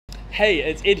Hey,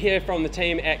 it's Ed here from the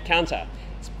team at Counter.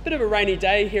 It's a bit of a rainy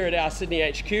day here at our Sydney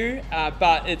HQ,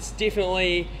 but it's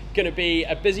definitely going to be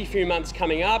a busy few months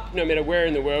coming up, no matter where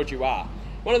in the world you are.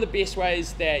 One of the best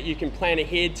ways that you can plan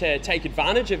ahead to take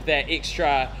advantage of that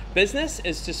extra business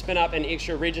is to spin up an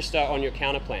extra register on your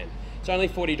Counter plan. It's only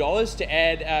 $40 to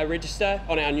add a register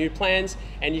on our new plans,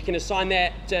 and you can assign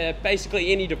that to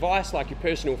basically any device like your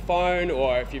personal phone,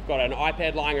 or if you've got an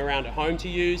iPad lying around at home to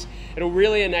use. It'll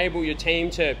really enable your team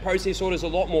to process orders a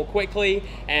lot more quickly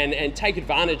and take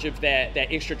advantage of that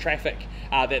extra traffic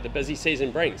that the busy season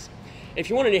brings. If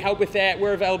you want any help with that,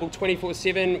 we're available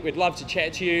 24/7. We'd love to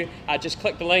chat to you. Just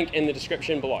click the link in the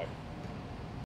description below.